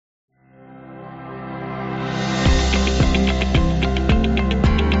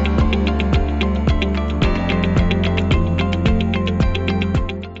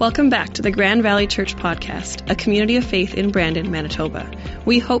Welcome back to the Grand Valley Church Podcast, a community of faith in Brandon, Manitoba.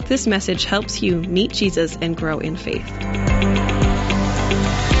 We hope this message helps you meet Jesus and grow in faith.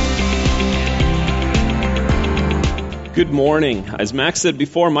 Good morning. As Max said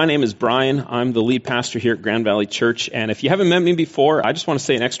before, my name is Brian. I'm the lead pastor here at Grand Valley Church. And if you haven't met me before, I just want to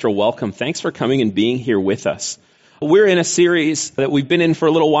say an extra welcome. Thanks for coming and being here with us. We're in a series that we've been in for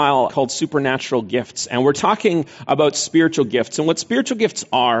a little while called Supernatural Gifts, and we're talking about spiritual gifts. And what spiritual gifts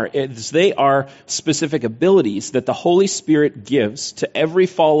are is they are specific abilities that the Holy Spirit gives to every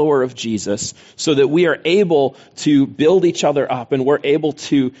follower of Jesus so that we are able to build each other up and we're able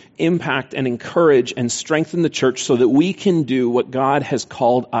to impact and encourage and strengthen the church so that we can do what God has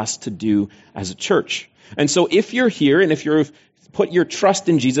called us to do as a church. And so if you're here and if you've put your trust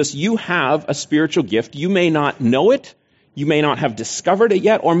in Jesus, you have a spiritual gift. You may not know it. You may not have discovered it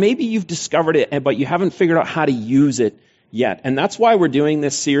yet, or maybe you've discovered it, but you haven't figured out how to use it yet. And that's why we're doing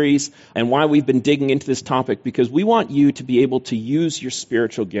this series and why we've been digging into this topic, because we want you to be able to use your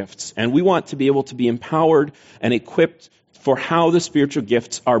spiritual gifts. And we want to be able to be empowered and equipped for how the spiritual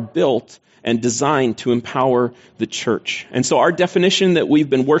gifts are built and designed to empower the church. And so our definition that we've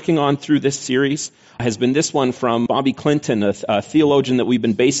been working on through this series has been this one from Bobby Clinton, a theologian that we've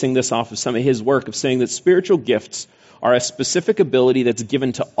been basing this off of some of his work, of saying that spiritual gifts are a specific ability that's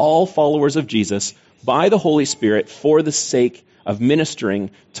given to all followers of Jesus by the Holy Spirit for the sake of ministering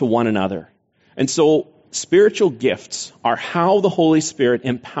to one another. And so spiritual gifts are how the Holy Spirit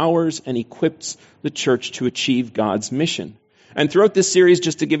empowers and equips the church to achieve God's mission. And throughout this series,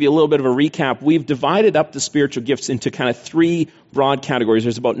 just to give you a little bit of a recap, we've divided up the spiritual gifts into kind of three broad categories.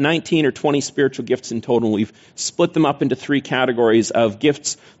 There's about 19 or 20 spiritual gifts in total. We've split them up into three categories of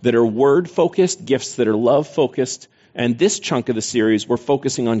gifts that are word-focused, gifts that are love-focused, and this chunk of the series, we're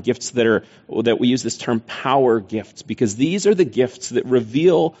focusing on gifts that we use this term power gifts, because these are the gifts that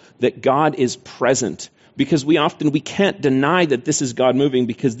reveal that God is present. Because we can't deny that this is God moving,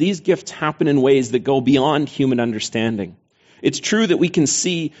 because these gifts happen in ways that go beyond human understanding. It's true that we can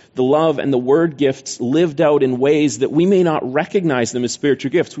see the love and the word gifts lived out in ways that we may not recognize them as spiritual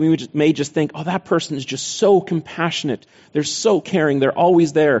gifts. We may just think, oh, that person is just so compassionate. They're so caring. They're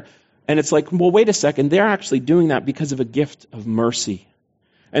always there. And it's like, well, wait a second. They're actually doing that because of a gift of mercy.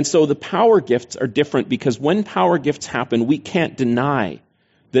 And so the power gifts are different, because when power gifts happen, we can't deny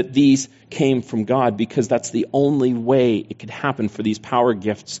that these came from God, because that's the only way it could happen for these power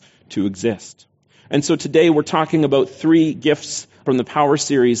gifts to exist. And so today we're talking about three gifts from the Power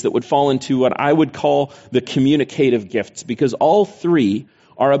series that would fall into what I would call the communicative gifts, because all three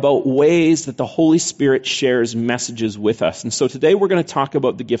are about ways that the Holy Spirit shares messages with us. And so today we're going to talk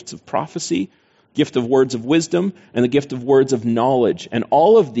about the gifts of prophecy, gift of words of wisdom, and the gift of words of knowledge. And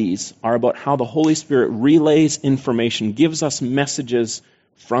all of these are about how the Holy Spirit relays information, gives us messages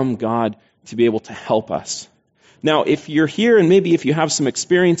from God to be able to help us. Now, if you're here and maybe if you have some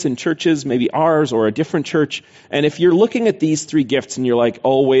experience in churches, maybe ours or a different church, and if you're looking at these three gifts and you're like,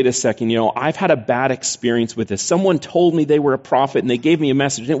 oh, wait a second, I've had a bad experience with this. Someone told me they were a prophet and they gave me a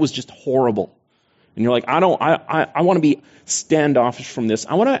message and it was just horrible. And you're like, I want to be standoffish from this.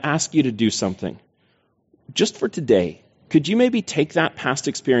 I want to ask you to do something. Just for today, could you maybe take that past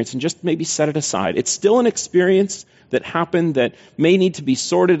experience and just maybe set it aside? It's still an experience that happened that may need to be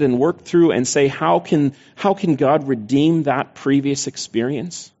sorted and worked through, and say, how can God redeem that previous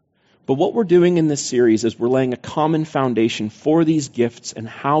experience? But what we're doing in this series is we're laying a common foundation for these gifts and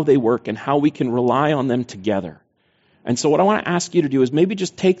how they work and how we can rely on them together. And so what I want to ask you to do is maybe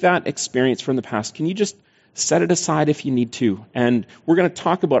just take that experience from the past. Can you just set it aside if you need to? And we're going to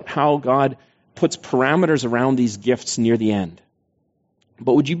talk about how God puts parameters around these gifts near the end.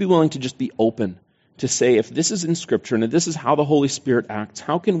 But would you be willing to just be open to say, if this is in Scripture and if this is how the Holy Spirit acts,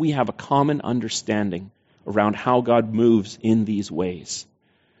 how can we have a common understanding around how God moves in these ways?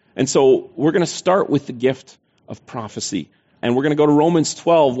 And so we're going to start with the gift of prophecy. And we're going to go to Romans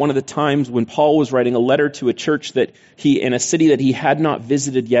 12, one of the times when Paul was writing a letter to a church in a city that he had not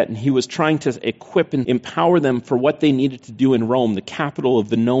visited yet, and he was trying to equip and empower them for what they needed to do in Rome, the capital of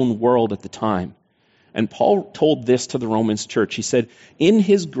the known world at the time. And Paul told this to the Romans church. He said, in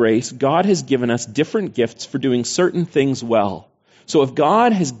his grace, God has given us different gifts for doing certain things well. So if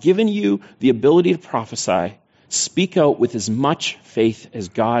God has given you the ability to prophesy, speak out with as much faith as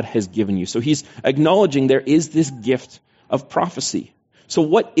God has given you. So he's acknowledging there is this gift of prophecy. So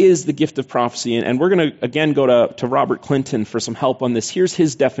what is the gift of prophecy? And we're going to, again, go to Robert Clinton for some help on this. Here's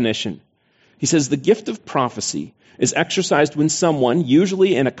his definition. He says, the gift of prophecy is exercised when someone,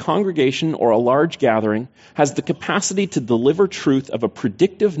 usually in a congregation or a large gathering, has the capacity to deliver truth of a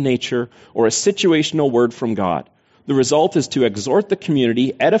predictive nature or a situational word from God. The result is to exhort the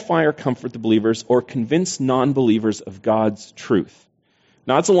community, edify or comfort the believers, or convince non-believers of God's truth.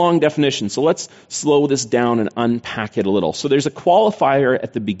 Now, it's a long definition, so let's slow this down and unpack it a little. So there's a qualifier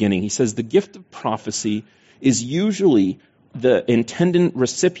at the beginning. He says the gift of prophecy is usually the intended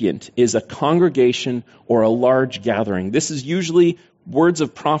recipient is a congregation or a large gathering. This is usually words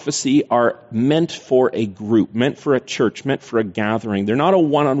of prophecy are meant for a group, meant for a church, meant for a gathering. They're not a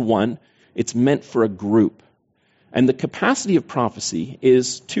one-on-one. It's meant for a group. And the capacity of prophecy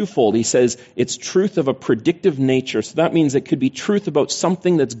is twofold. He says it's truth of a predictive nature. So that means it could be truth about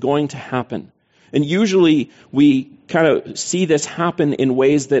something that's going to happen. And usually we kind of see this happen in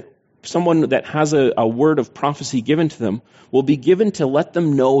ways that someone that has a word of prophecy given to them will be given to let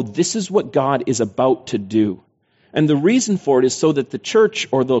them know this is what God is about to do. And the reason for it is so that the church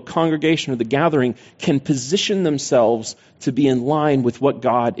or the congregation or the gathering can position themselves to be in line with what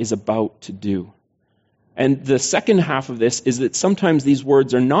God is about to do. And the second half of this is that sometimes these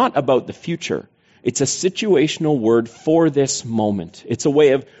words are not about the future. It's a situational word for this moment. It's a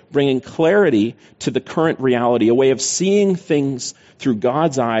way of bringing clarity to the current reality, a way of seeing things through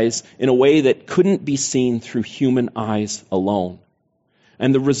God's eyes in a way that couldn't be seen through human eyes alone.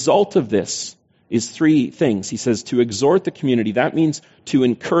 And the result of this is three things. He says to exhort the community. That means to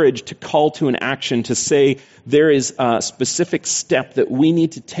encourage, to call to an action, to say there is a specific step that we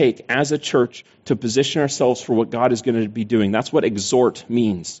need to take as a church to position ourselves for what God is going to be doing. That's what exhort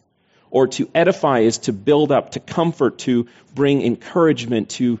means. Or to edify is to build up, to comfort, to bring encouragement,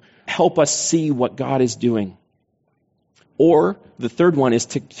 to help us see what God is doing. Or the third one is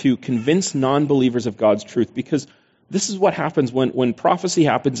to convince non-believers of God's truth, because this is what happens when prophecy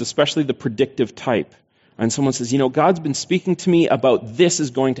happens, especially the predictive type. And someone says, God's been speaking to me about this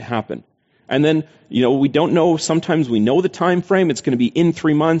is going to happen. And then, we don't know, sometimes we know the time frame, it's going to be in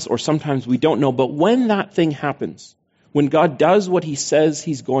 3 months, or sometimes we don't know. But when that thing happens, when God does what he says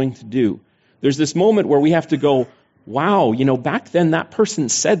he's going to do, there's this moment where we have to go, wow, back then that person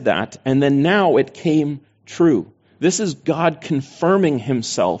said that, and then now it came true. This is God confirming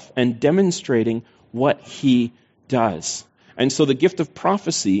himself and demonstrating what he does. And so the gift of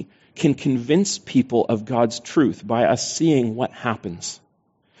prophecy can convince people of God's truth by us seeing what happens.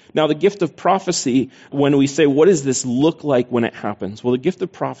 Now, the gift of prophecy, when we say, what does this look like when it happens? Well, the gift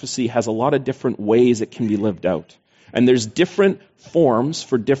of prophecy has a lot of different ways it can be lived out. And there's different forms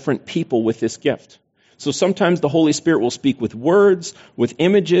for different people with this gift. So sometimes the Holy Spirit will speak with words, with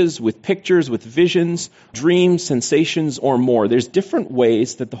images, with pictures, with visions, dreams, sensations, or more. There's different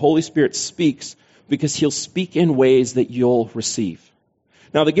ways that the Holy Spirit speaks because he'll speak in ways that you'll receive.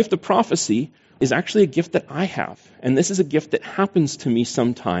 Now, the gift of prophecy is actually a gift that I have. And this is a gift that happens to me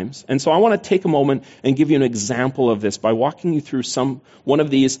sometimes. And so I want to take a moment and give you an example of this by walking you through one of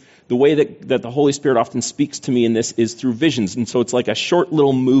these. The way that the Holy Spirit often speaks to me in this is through visions. And so it's like a short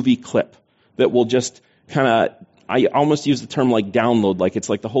little movie clip that will just kind of, I almost use the term like download, like it's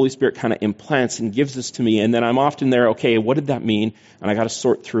like the Holy Spirit kind of implants and gives this to me. And then I'm often there, okay, what did that mean? And I got to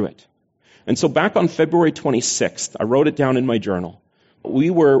sort through it. And so back on February 26th, I wrote it down in my journal. We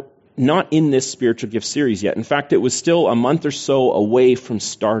were not in this spiritual gift series yet. In fact, it was still a month or so away from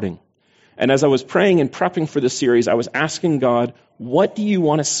starting. And as I was praying and prepping for the series, I was asking God, what do you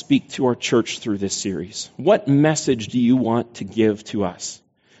want to speak to our church through this series? What message do you want to give to us?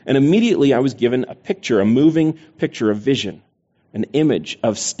 And immediately I was given a picture, a moving picture, a vision, an image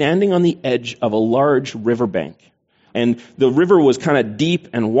of standing on the edge of a large riverbank. And the river was kind of deep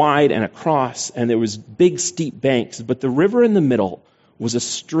and wide and across, and there was big steep banks, but the river in the middle was a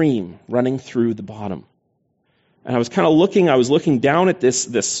stream running through the bottom. And I was looking down at this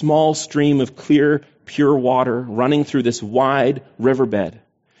small stream of clear, pure water running through this wide riverbed.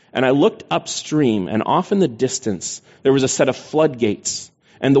 And I looked upstream, and off in the distance, there was a set of floodgates.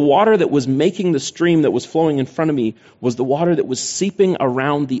 And the water that was making the stream that was flowing in front of me was the water that was seeping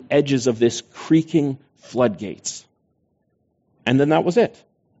around the edges of this creaking floodgates. And then that was it.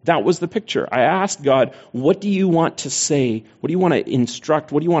 That was the picture. I asked God, what do you want to say? What do you want to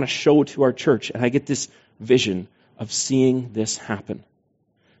instruct? What do you want to show to our church? And I get this vision of seeing this happen.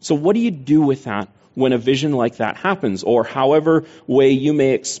 So what do you do with that when a vision like that happens? Or however way you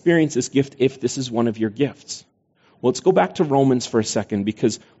may experience this gift if this is one of your gifts. Well, let's go back to Romans for a second,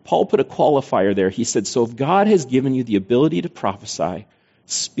 because Paul put a qualifier there. He said, so if God has given you the ability to prophesy,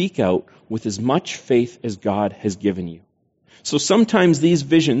 speak out with as much faith as God has given you. So sometimes these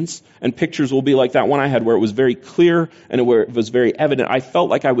visions and pictures will be like that one I had, where it was very clear and where it was very evident. I felt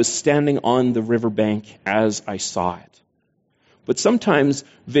like I was standing on the riverbank as I saw it. But sometimes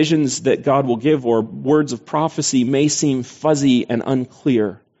visions that God will give or words of prophecy may seem fuzzy and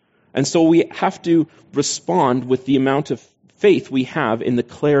unclear. And so we have to respond with the amount of faith we have in the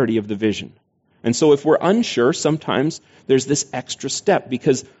clarity of the vision. And so if we're unsure, sometimes there's this extra step,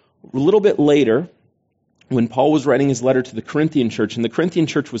 because a little bit later, when Paul was writing his letter to the Corinthian church, and the Corinthian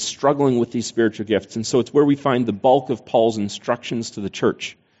church was struggling with these spiritual gifts, and so it's where we find the bulk of Paul's instructions to the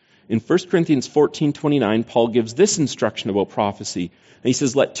church. In 1 Corinthians 14:29, Paul gives this instruction about prophecy. And he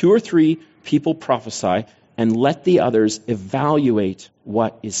says, let 2 or 3 people prophesy, and let the others evaluate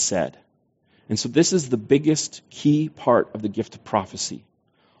what is said. And so this is the biggest key part of the gift of prophecy.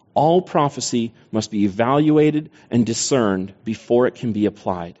 All prophecy must be evaluated and discerned before it can be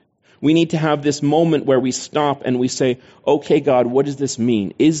applied. We need to have this moment where we stop and we say, okay, God, what does this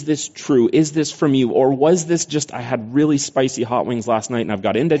mean? Is this true? Is this from you? Or was this just, I had really spicy hot wings last night and I've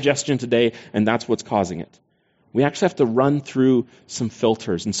got indigestion today and that's what's causing it? We actually have to run through some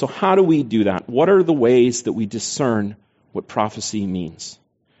filters. And so how do we do that? What are the ways that we discern what prophecy means?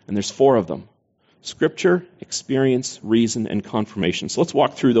 And there's 4 of them: Scripture, experience, reason, and confirmation. So let's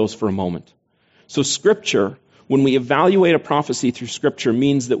walk through those for a moment. So Scripture, when we evaluate a prophecy through Scripture,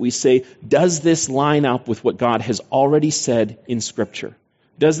 means that we say, does this line up with what God has already said in Scripture?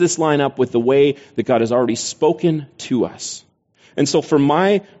 Does this line up with the way that God has already spoken to us? And so for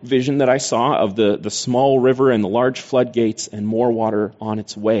my vision that I saw of the small river and the large floodgates and more water on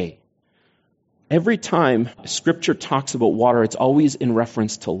its way, every time Scripture talks about water, it's always in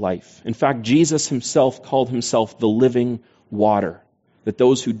reference to life. In fact, Jesus himself called himself the living water, that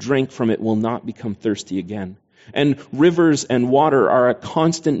those who drink from it will not become thirsty again. And rivers and water are a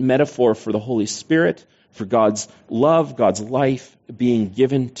constant metaphor for the Holy Spirit, for God's love, God's life being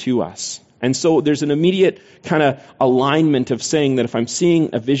given to us. And so there's an immediate kind of alignment of saying that if I'm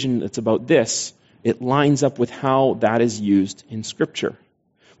seeing a vision that's about this, it lines up with how that is used in Scripture.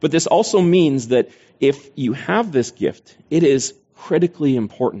 But this also means that if you have this gift, it is critically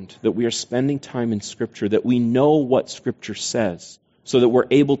important that we are spending time in Scripture, that we know what Scripture says, so that we're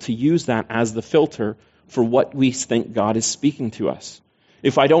able to use that as the filter for what we think God is speaking to us.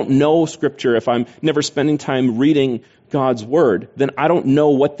 If I don't know Scripture, if I'm never spending time reading God's Word, then I don't know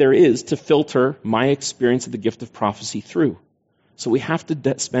what there is to filter my experience of the gift of prophecy through. So we have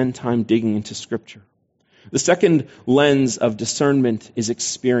to spend time digging into Scripture. The second lens of discernment is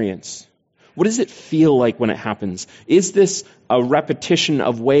experience. What does it feel like when it happens? Is this a repetition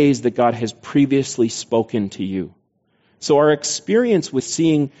of ways that God has previously spoken to you? So our experience with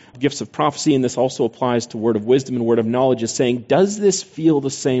seeing gifts of prophecy, and this also applies to word of wisdom and word of knowledge, is saying, does this feel the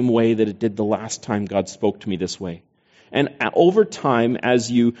same way that it did the last time God spoke to me this way? And over time,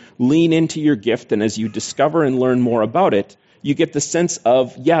 as you lean into your gift and as you discover and learn more about it, you get the sense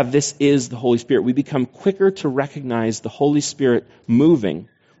of, yeah, this is the Holy Spirit. We become quicker to recognize the Holy Spirit moving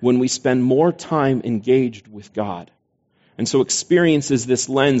when we spend more time engaged with God. And so experience is this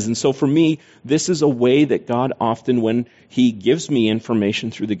lens. And so for me, this is a way that God often, when he gives me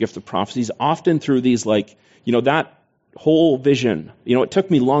information through the gift of prophecies, often through these that whole vision, it took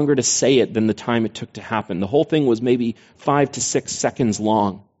me longer to say it than the time it took to happen. The whole thing was maybe 5 to 6 seconds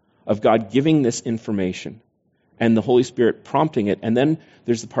long of God giving this information and the Holy Spirit prompting it. And then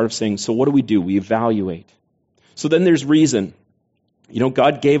there's the part of saying, so what do? We evaluate. So then there's reason.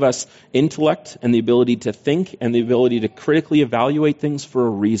 God gave us intellect and the ability to think and the ability to critically evaluate things for a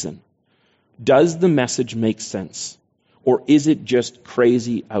reason. Does the message make sense? Or is it just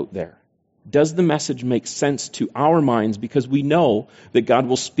crazy out there? Does the message make sense to our minds? Because we know that God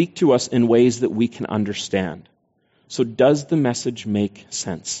will speak to us in ways that we can understand. So does the message make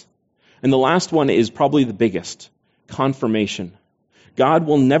sense? And the last one is probably the biggest: confirmation. God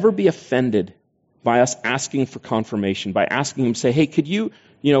will never be offended by us asking for confirmation, by asking him, say, hey, could you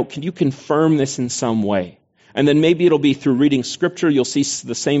confirm this in some way? And then maybe it'll be through reading Scripture. You'll see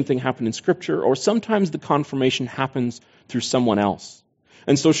the same thing happen in Scripture, or sometimes the confirmation happens through someone else.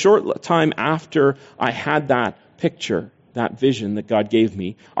 And so short time after I had that picture, that vision that God gave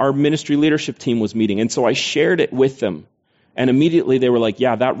me, our ministry leadership team was meeting. And so I shared it with them. And immediately they were like,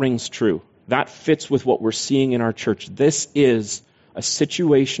 yeah, that rings true. That fits with what we're seeing in our church. This is a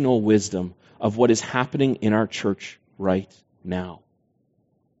situational wisdom of what is happening in our church right now.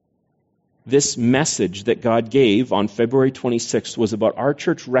 This message that God gave on February 26th was about our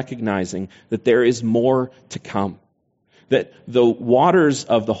church recognizing that there is more to come. That the waters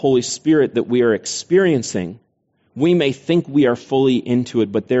of the Holy Spirit that we are experiencing, we may think we are fully into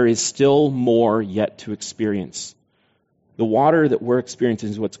it, but there is still more yet to experience. The water that we're experiencing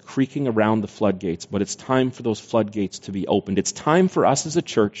is what's creaking around the floodgates, but it's time for those floodgates to be opened. It's time for us as a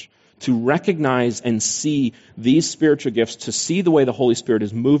church to recognize and see these spiritual gifts, to see the way the Holy Spirit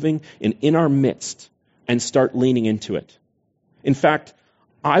is moving in our midst and start leaning into it. In fact,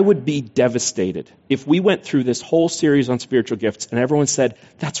 I would be devastated if we went through this whole series on spiritual gifts and everyone said,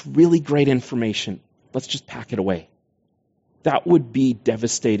 that's really great information. Let's just pack it away. That would be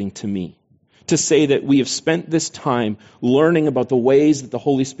devastating to me. To say that we have spent this time learning about the ways that the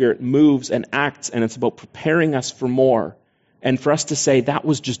Holy Spirit moves and acts, and it's about preparing us for more, and for us to say that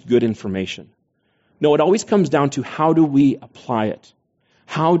was just good information. No, it always comes down to how do we apply it?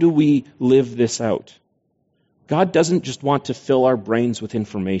 How do we live this out? God doesn't just want to fill our brains with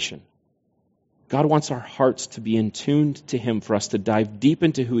information. God wants our hearts to be in tuned to Him, for us to dive deep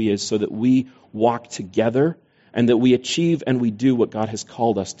into who He is so that we walk together and that we achieve and we do what God has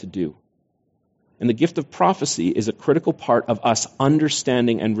called us to do. And the gift of prophecy is a critical part of us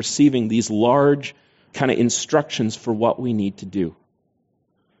understanding and receiving these large kind of instructions for what we need to do.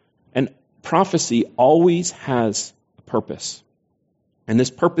 And prophecy always has a purpose. And this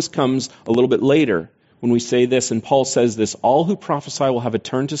purpose comes a little bit later when we say this, and Paul says this, all who prophesy will have a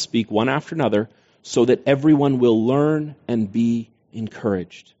turn to speak one after another, so that everyone will learn and be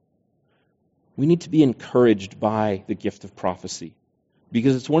encouraged. We need to be encouraged by the gift of prophecy,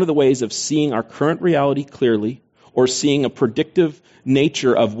 because it's one of the ways of seeing our current reality clearly, or seeing a predictive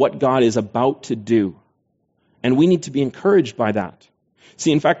nature of what God is about to do. And we need to be encouraged by that.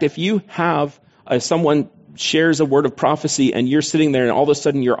 See, in fact, if you have someone shares a word of prophecy and you're sitting there and all of a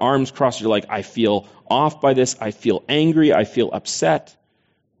sudden your arms cross, you're like, I feel off by this, I feel angry, I feel upset.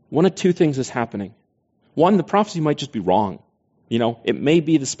 One of two things is happening. One, the prophecy might just be wrong. It may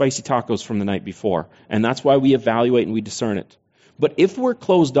be the spicy tacos from the night before, and that's why we evaluate and we discern it. But if we're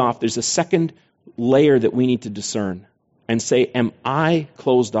closed off, there's a second layer that we need to discern and say, am I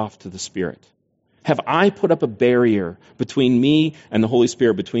closed off to the Spirit? Have I put up a barrier between me and the Holy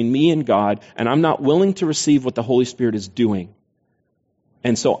Spirit, between me and God, and I'm not willing to receive what the Holy Spirit is doing?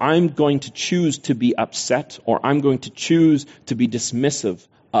 And so I'm going to choose to be upset, or I'm going to choose to be dismissive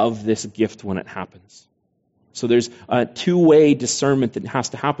of this gift when it happens. So there's a two-way discernment that has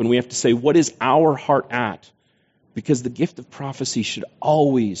to happen. We have to say, what is our heart at? Because the gift of prophecy should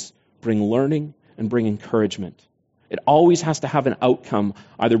always bring learning and bring encouragement. It always has to have an outcome,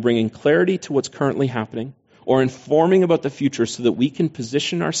 either bringing clarity to what's currently happening or informing about the future so that we can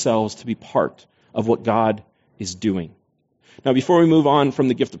position ourselves to be part of what God is doing. Now, before we move on from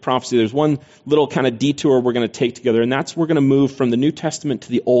the gift of prophecy, there's one little kind of detour we're going to take together, and that's we're going to move from the New Testament to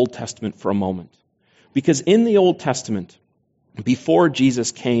the Old Testament for a moment. Because in the Old Testament, before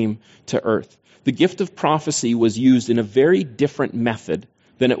Jesus came to earth, the gift of prophecy was used in a very different method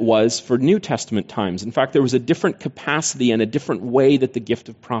than it was for New Testament times. In fact, there was a different capacity and a different way that the gift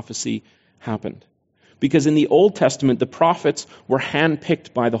of prophecy happened. Because in the Old Testament, the prophets were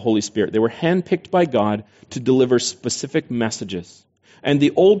handpicked by the Holy Spirit. They were handpicked by God to deliver specific messages. And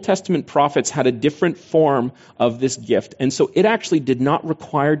the Old Testament prophets had a different form of this gift. And so it actually did not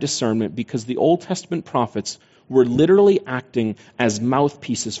require discernment, because the Old Testament prophets were literally acting as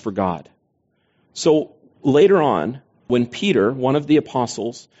mouthpieces for God. So later on, when Peter, one of the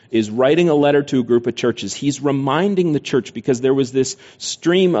apostles, is writing a letter to a group of churches, he's reminding the church, because there was this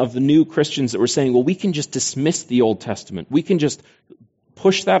stream of the new Christians that were saying, well, we can just dismiss the Old Testament. We can just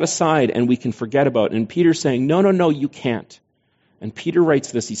push that aside and we can forget about it. And Peter's saying, no, you can't. And Peter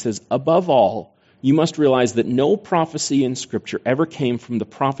writes this, he says, above all, you must realize that no prophecy in Scripture ever came from the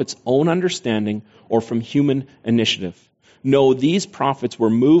prophet's own understanding or from human initiative. No, these prophets were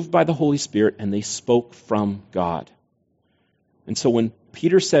moved by the Holy Spirit and they spoke from God. And so when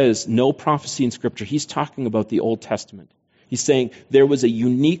Peter says no prophecy in Scripture, he's talking about the Old Testament. He's saying there was a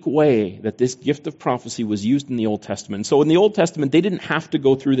unique way that this gift of prophecy was used in the Old Testament. And so in the Old Testament, they didn't have to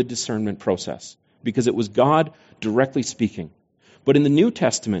go through the discernment process because it was God directly speaking. But in the New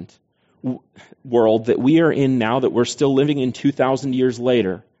Testament world that we are in now, that we're still living in 2,000 years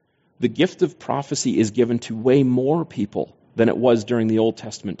later, the gift of prophecy is given to way more people than it was during the Old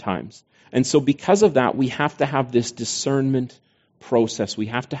Testament times. And so because of that, we have to have this discernment process. We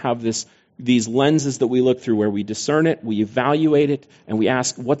have to have these lenses that we look through where we discern it, we evaluate it, and we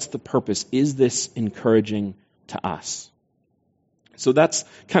ask, what's the purpose? Is this encouraging to us? So that's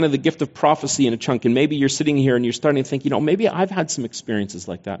kind of the gift of prophecy in a chunk. And maybe you're sitting here and you're starting to think, maybe I've had some experiences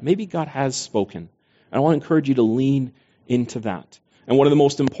like that. Maybe God has spoken. And I want to encourage you to lean into that. And one of the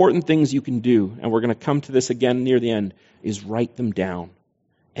most important things you can do, and we're going to come to this again near the end, is write them down.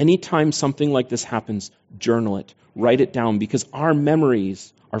 Anytime something like this happens, journal it. Write it down, because our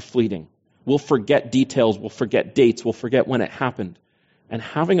memories are fleeting. We'll forget details, we'll forget dates, we'll forget when it happened. And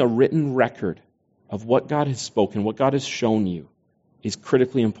having a written record of what God has spoken, what God has shown you, is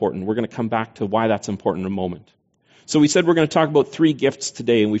critically important. We're going to come back to why that's important in a moment. So we said we're going to talk about 3 gifts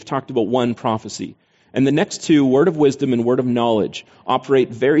today, and we've talked about 1, prophecy. And the next two, word of wisdom and word of knowledge, operate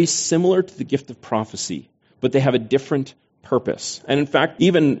very similar to the gift of prophecy, but they have a different purpose. And in fact,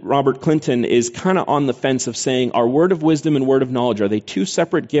 even Robert Clinton is kind of on the fence of saying, are word of wisdom and word of knowledge, are they two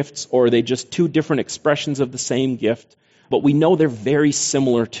separate gifts, or are they just two different expressions of the same gift? But we know they're very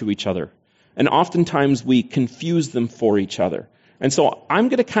similar to each other. And oftentimes we confuse them for each other. And so I'm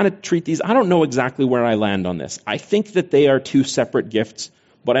going to kind of treat these, I don't know exactly where I land on this. I think that they are two separate gifts,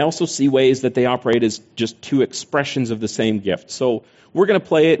 but I also see ways that they operate as just two expressions of the same gift. So we're going to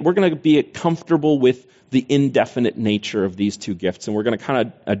play it. We're going to be comfortable with the indefinite nature of these two gifts, and we're going to kind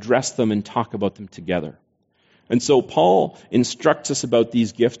of address them and talk about them together. And so Paul instructs us about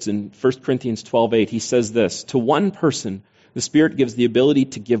these gifts in 1 Corinthians 12:8. He says this, to one person, the Spirit gives the ability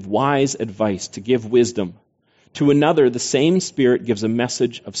to give wise advice, to give wisdom. To another, the same Spirit gives a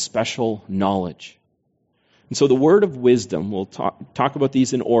message of special knowledge. And so the word of wisdom, we'll talk about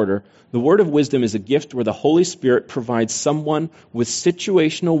these in order. The word of wisdom is a gift where the Holy Spirit provides someone with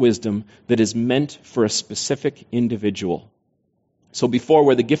situational wisdom that is meant for a specific individual. So before,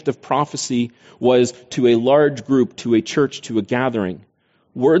 where the gift of prophecy was to a large group, to a church, to a gathering,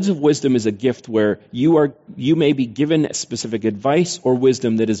 words of wisdom is a gift where you may be given specific advice or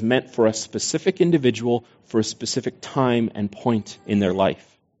wisdom that is meant for a specific individual for a specific time and point in their life.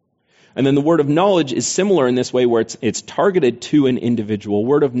 And then the word of knowledge is similar in this way where it's targeted to an individual.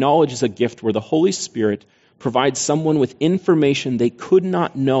 Word of knowledge is a gift where the Holy Spirit provides someone with information they could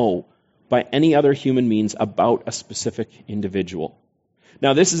not know by any other human means about a specific individual.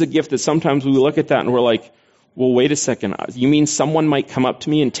 Now, this is a gift that sometimes we look at that and we're like, well, wait a second. You mean someone might come up to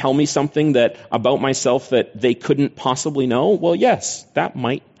me and tell me something about myself that they couldn't possibly know? Well, yes, that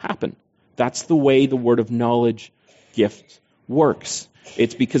might happen. That's the way the word of knowledge gift works.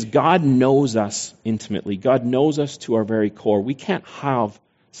 It's because God knows us intimately. God knows us to our very core. We can't have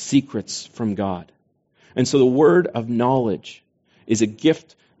secrets from God. And so the word of knowledge is a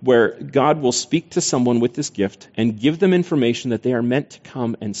gift where God will speak to someone with this gift and give them information that they are meant to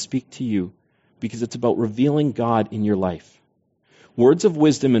come and speak to you, because it's about revealing God in your life. Words of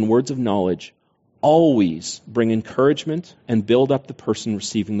wisdom and words of knowledge always bring encouragement and build up the person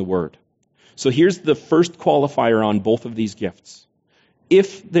receiving the word. So here's the first qualifier on both of these gifts.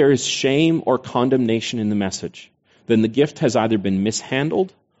 If there is shame or condemnation in the message, then the gift has either been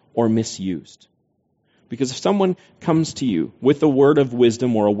mishandled or misused. Because if someone comes to you with a word of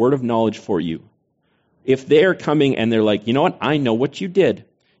wisdom or a word of knowledge for you, if they're coming and they're like, you know what, I know what you did.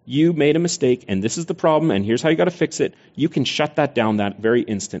 You made a mistake and this is the problem and here's how you got to fix it. You can shut that down that very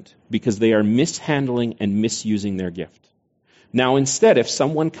instant because they are mishandling and misusing their gift. Now instead, if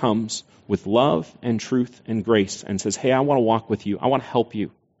someone comes with love and truth and grace and says, hey, I want to walk with you. I want to help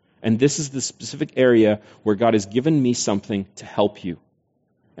you. And this is the specific area where God has given me something to help you.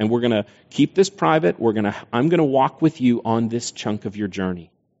 And we're going to keep this private. I'm going to walk with you on this chunk of your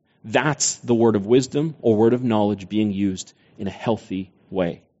journey. That's the word of wisdom or word of knowledge being used in a healthy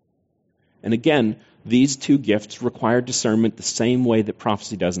way. And again, these two gifts require discernment the same way that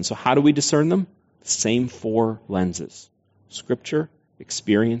prophecy does. And so how do we discern them? The same four lenses: Scripture,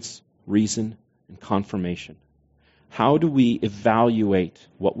 experience, reason, and confirmation. How do we evaluate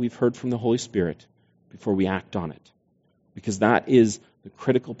what we've heard from the Holy Spirit before we act on it? Because that is the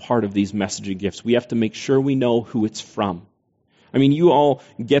critical part of these messaging gifts. We have to make sure we know who it's from. I mean, you all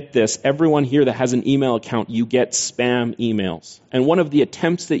get this. Everyone here that has an email account, you get spam emails. And one of the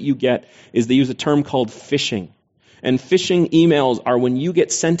attempts that you get is they use a term called phishing. And phishing emails are when you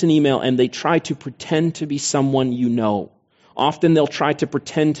get sent an email and they try to pretend to be someone you know. Often they'll try to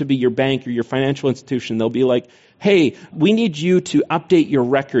pretend to be your bank or your financial institution. They'll be like, hey, we need you to update your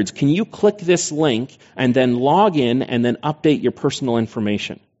records. Can you click this link and then log in and then update your personal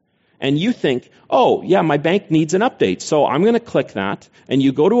information? And you think, oh, yeah, my bank needs an update, so I'm going to click that. And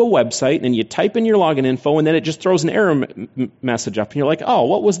you go to a website and you type in your login info and then it just throws an error message up. And you're like, oh,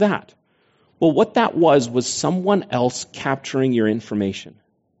 what was that? Well, what that was someone else capturing your information.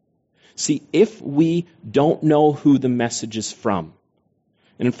 See, if we don't know who the message is from,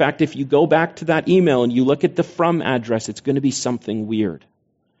 and in fact, if you go back to that email and you look at the from address, it's going to be something weird.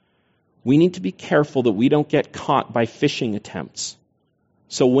 We need to be careful that we don't get caught by phishing attempts.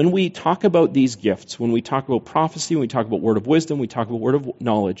 So when we talk about these gifts, when we talk about prophecy, when we talk about word of wisdom, we talk about word of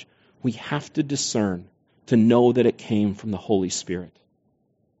knowledge, we have to discern to know that it came from the Holy Spirit.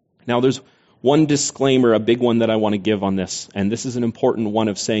 Now there's one disclaimer, a big one that I want to give on this, and this is an important one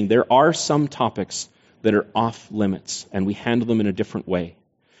of saying there are some topics that are off limits, and we handle them in a different way.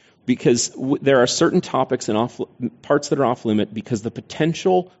 Because there are certain topics and parts that are off limit because the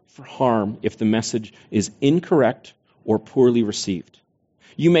potential for harm if the message is incorrect or poorly received.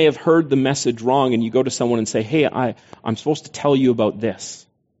 You may have heard the message wrong and you go to someone and say, hey, I'm supposed to tell you about this.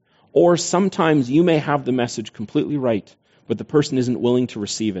 Or sometimes you may have the message completely right, but the person isn't willing to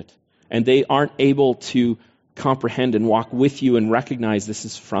receive it. And they aren't able to comprehend and walk with you and recognize this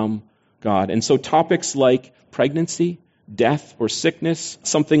is from God. And so topics like pregnancy, death, or sickness,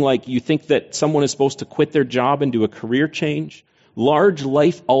 something like you think that someone is supposed to quit their job and do a career change, large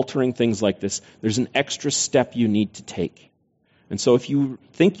life-altering things like this, there's an extra step you need to take. And so if you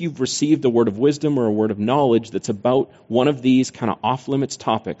think you've received a word of wisdom or a word of knowledge that's about one of these kind of off-limits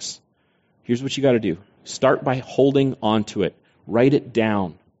topics, here's what you got to do. Start by holding on to it. Write it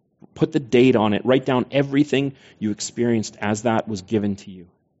down. Put the date on it. Write down everything you experienced as that was given to you.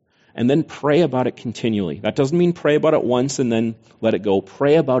 And then pray about it continually. That doesn't mean pray about it once and then let it go.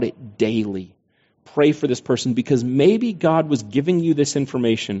 Pray about it daily. Pray for this person because maybe God was giving you this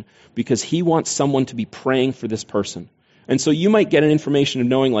information because he wants someone to be praying for this person. And so you might get an information of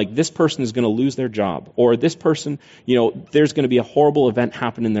knowing like this person is going to lose their job or this person, there's going to be a horrible event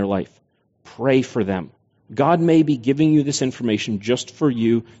happen in their life. Pray for them. God may be giving you this information just for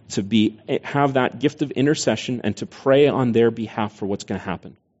you to have that gift of intercession and to pray on their behalf for what's going to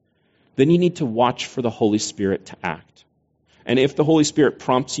happen. Then you need to watch for the Holy Spirit to act. And if the Holy Spirit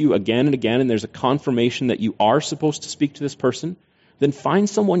prompts you again and again and there's a confirmation that you are supposed to speak to this person, then find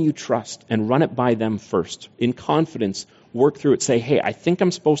someone you trust and run it by them first. In confidence, work through it. Say, hey, I think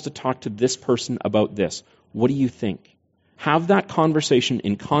I'm supposed to talk to this person about this. What do you think? Have that conversation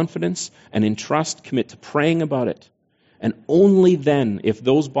in confidence and in trust. Commit to praying about it. And only then, if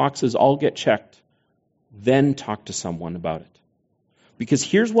those boxes all get checked, then talk to someone about it. Because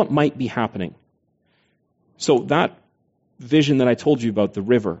here's what might be happening. So that vision that I told you about, the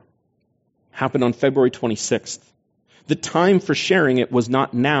river, happened on February 26th. The time for sharing it was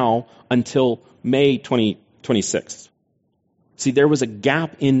not now until May 2026. See, there was a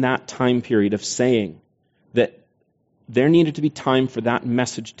gap in that time period of saying that there needed to be time for that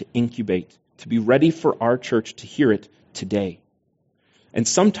message to incubate, to be ready for our church to hear it today. And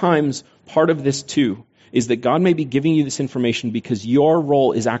sometimes part of this too is that God may be giving you this information because your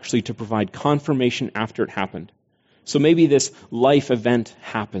role is actually to provide confirmation after it happened. So maybe this life event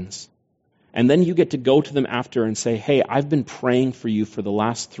happens. And then you get to go to them after and say, hey, I've been praying for you for the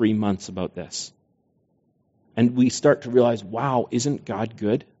last 3 months about this. And we start to realize, wow, isn't God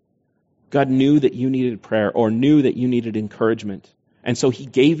good? God knew that you needed prayer or knew that you needed encouragement. And so he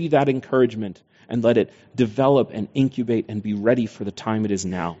gave you that encouragement and let it develop and incubate and be ready for the time it is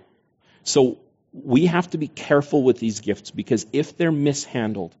now. So we have to be careful with these gifts because if they're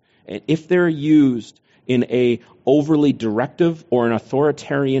mishandled and if they're used in a overly directive or an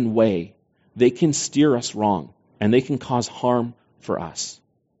authoritarian way, they can steer us wrong and they can cause harm for us.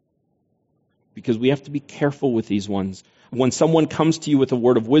 Because we have to be careful with these ones. When someone comes to you with a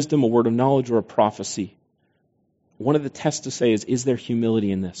word of wisdom, a word of knowledge, or a prophecy, one of the tests to say is there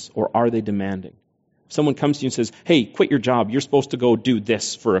humility in this, or are they demanding? If someone comes to you and says, hey, quit your job, you're supposed to go do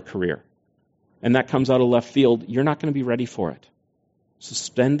this for a career, and that comes out of left field, you're not going to be ready for it. So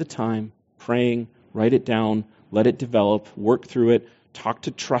spend the time praying, write it down, let it develop, work through it, talk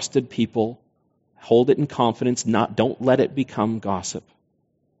to trusted people, hold it in confidence, don't let it become gossip.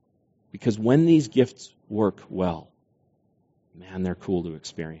 Because when these gifts work well, man, they're cool to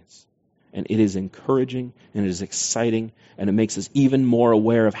experience. And it is encouraging, and it is exciting, and it makes us even more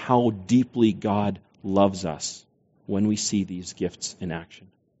aware of how deeply God loves us when we see these gifts in action.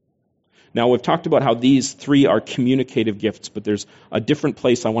 Now, we've talked about how these three are communicative gifts, but there's a different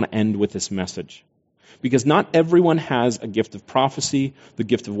place I want to end with this message. Because not everyone has a gift of prophecy, the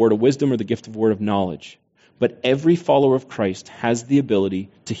gift of word of wisdom, or the gift of word of knowledge. But every follower of Christ has the ability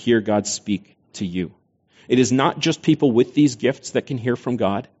to hear God speak to you. It is not just people with these gifts that can hear from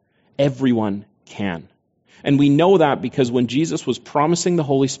God. Everyone can. And we know that because when Jesus was promising the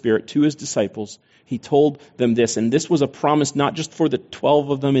Holy Spirit to his disciples, he told them this. And this was a promise not just for the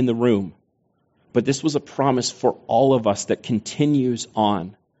 12 of them in the room, but this was a promise for all of us that continues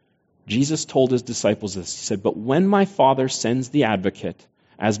on. Jesus told his disciples this. He said, but when my Father sends the advocate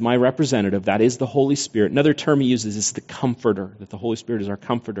as my representative, that is the Holy Spirit. Another term he uses is the comforter, that the Holy Spirit is our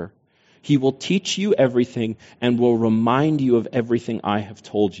comforter. He will teach you everything and will remind you of everything I have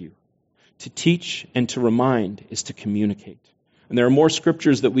told you. To teach and to remind is to communicate. And there are more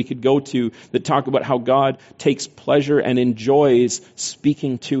scriptures that we could go to that talk about how God takes pleasure and enjoys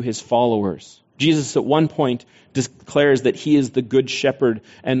speaking to his followers. Jesus at one point declares that he is the good shepherd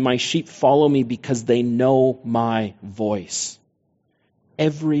and my sheep follow me because they know my voice.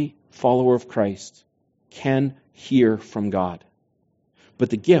 Every follower of Christ can hear from God.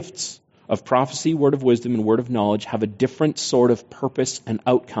 But the gifts of prophecy, word of wisdom, and word of knowledge have a different sort of purpose and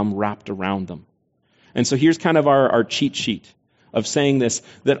outcome wrapped around them. And so here's kind of our cheat sheet of saying this,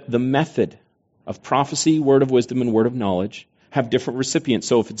 that the method of prophecy, word of wisdom, and word of knowledge have different recipients.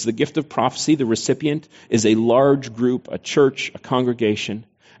 So if it's the gift of prophecy, the recipient is a large group, a church, a congregation,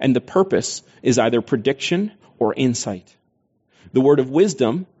 and the purpose is either prediction or insight. The word of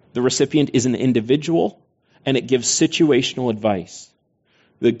wisdom, the recipient is an individual, and it gives situational advice.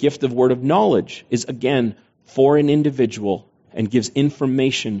 The gift of word of knowledge is, again, for an individual and gives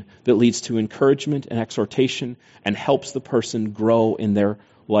information that leads to encouragement and exhortation and helps the person grow in their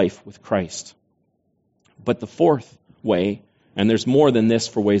life with Christ. But the fourth way, and there's more than this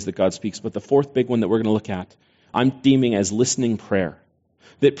for ways that God speaks, but the fourth big one that we're going to look at, I'm deeming as listening prayer.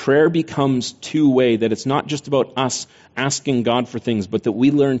 That prayer becomes two-way, that it's not just about us asking God for things, but that we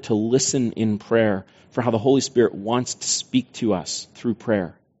learn to listen in prayer for how the Holy Spirit wants to speak to us through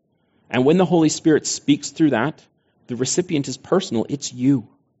prayer. And when the Holy Spirit speaks through that, the recipient is personal. It's you.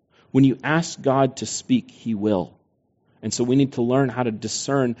 When you ask God to speak, He will. And so we need to learn how to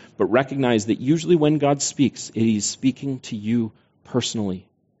discern, but recognize that usually when God speaks, He's speaking to you personally.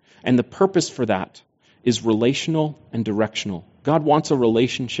 And the purpose for that is relational and directional. God wants a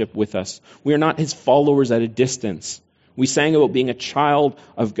relationship with us. We are not His followers at a distance. We sang about being a child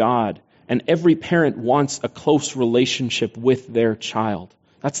of God, and every parent wants a close relationship with their child.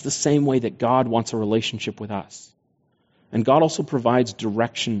 That's the same way that God wants a relationship with us. And God also provides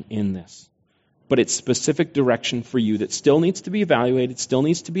direction in this. But it's specific direction for you that still needs to be evaluated, still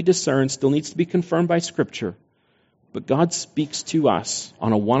needs to be discerned, still needs to be confirmed by Scripture. But God speaks to us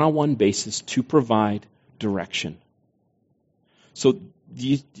on a one-on-one basis to provide direction. So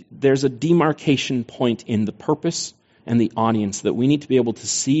there's a demarcation point in the purpose and the audience that we need to be able to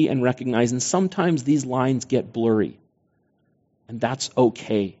see and recognize. And sometimes these lines get blurry. And that's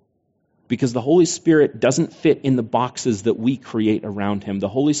okay. Because the Holy Spirit doesn't fit in the boxes that we create around Him. The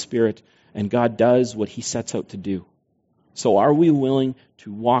Holy Spirit and God does what He sets out to do. So are we willing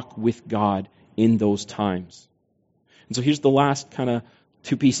to walk with God in those times? And so here's the last kind of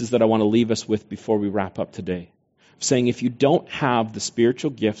two pieces that I want to leave us with before we wrap up today. Saying if you don't have the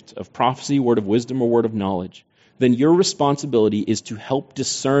spiritual gift of prophecy, word of wisdom, or word of knowledge, then your responsibility is to help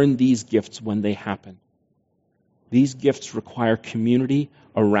discern these gifts when they happen. These gifts require community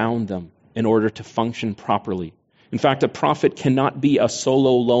around them in order to function properly. In fact, a prophet cannot be a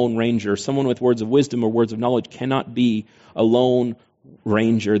solo lone ranger. Someone with words of wisdom or words of knowledge cannot be a lone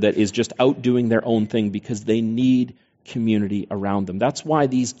ranger that is just out doing their own thing, because they need community around them. That's why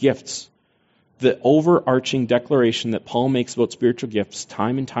these gifts, the overarching declaration that Paul makes about spiritual gifts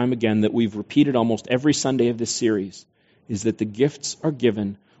time and time again, that we've repeated almost every Sunday of this series, is that the gifts are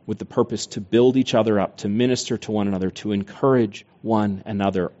given with the purpose to build each other up, to minister to one another, to encourage one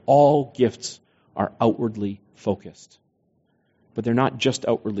another. All gifts are outwardly focused. But they're not just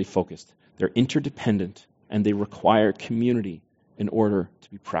outwardly focused. They're interdependent, and they require community in order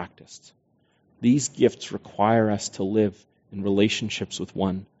to be practiced. These gifts require us to live in relationships with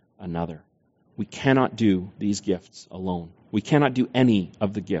one another. We cannot do these gifts alone. We cannot do any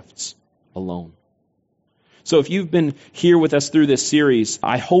of the gifts alone. So if you've been here with us through this series,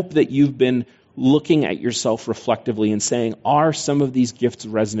 I hope that you've been looking at yourself reflectively and saying, are some of these gifts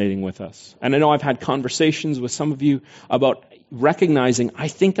resonating with us? And I know I've had conversations with some of you about recognizing, I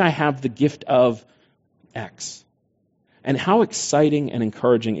think I have the gift of X. And how exciting and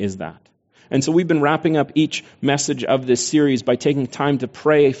encouraging is that? And so we've been wrapping up each message of this series by taking time to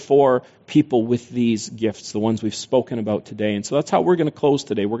pray for people with these gifts, the ones we've spoken about today. And so that's how we're going to close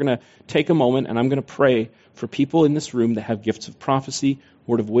today. We're going to take a moment, and I'm going to pray for people in this room that have gifts of prophecy,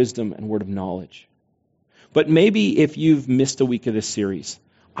 word of wisdom, and word of knowledge. But maybe if you've missed a week of this series,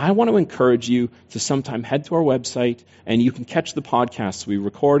 I want to encourage you to sometime head to our website, and you can catch the podcasts. We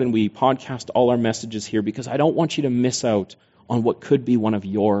record and we podcast all our messages here, because I don't want you to miss out on what could be one of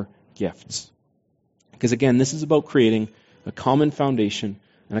your gifts. Because again, this is about creating a common foundation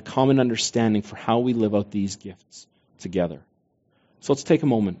and a common understanding for how we live out these gifts together. So let's take a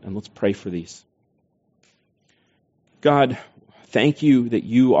moment and let's pray for these. God, thank you that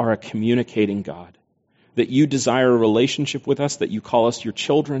you are a communicating God, that you desire a relationship with us, that you call us your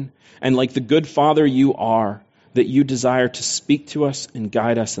children, and like the good Father you are, that you desire to speak to us and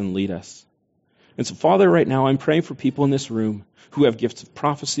guide us and lead us. And so, Father, right now I'm praying for people in this room who have gifts of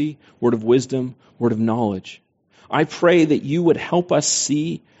prophecy, word of wisdom, word of knowledge. I pray that you would help us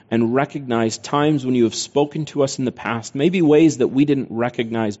see and recognize times when you have spoken to us in the past, maybe ways that we didn't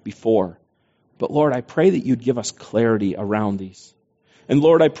recognize before. But Lord, I pray that you'd give us clarity around these. And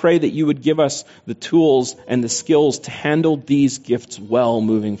Lord, I pray that you would give us the tools and the skills to handle these gifts well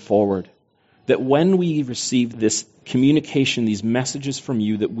moving forward. that when we receive this communication, these messages from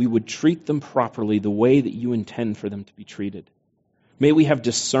you, that we would treat them properly the way that you intend for them to be treated. May we have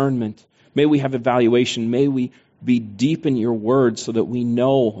discernment. May we have evaluation. May we be deep in your word so that we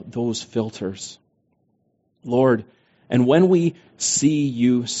know those filters. Lord, and when we see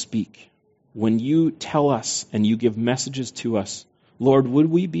you speak, when you tell us and you give messages to us, Lord, would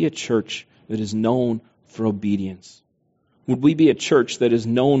we be a church that is known for obedience? Would we be a church that is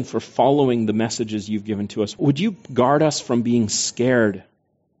known for following the messages you've given to us? Would you guard us from being scared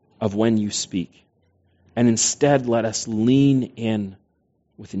of when you speak? And instead let us lean in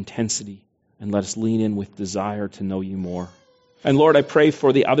with intensity and let us lean in with desire to know you more. And Lord, I pray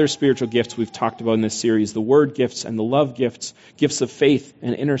for the other spiritual gifts we've talked about in this series, the word gifts and the love gifts, gifts of faith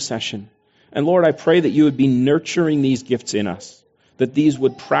and intercession. And Lord, I pray that you would be nurturing these gifts in us, that these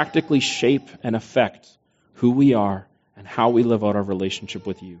would practically shape and affect who we are and how we live out our relationship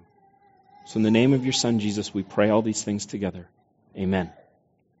with you. So in the name of your Son, Jesus, we pray all these things together. Amen.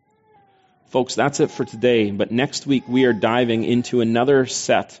 Folks, that's it for today. But next week, we are diving into another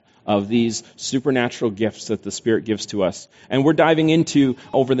set of these supernatural gifts that the Spirit gives to us. And we're diving into,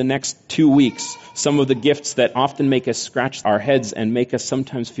 over the next 2 weeks, some of the gifts that often make us scratch our heads and make us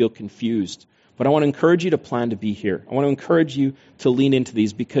sometimes feel confused. But I want to encourage you to plan to be here. I want to encourage you to lean into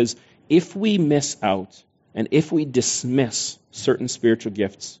these, because if we miss out and if we dismiss certain spiritual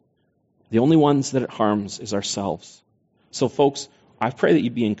gifts, the only ones that it harms is ourselves. So folks, I pray that you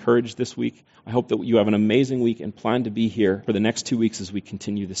be encouraged this week. I hope that you have an amazing week and plan to be here for the next 2 weeks as we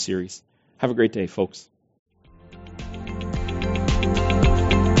continue the series. Have a great day, folks.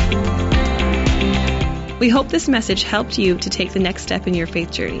 We hope this message helped you to take the next step in your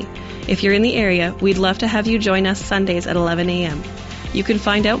faith journey. If you're in the area, we'd love to have you join us Sundays at 11 a.m. You can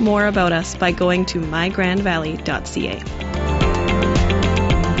find out more about us by going to mygrandvalley.ca.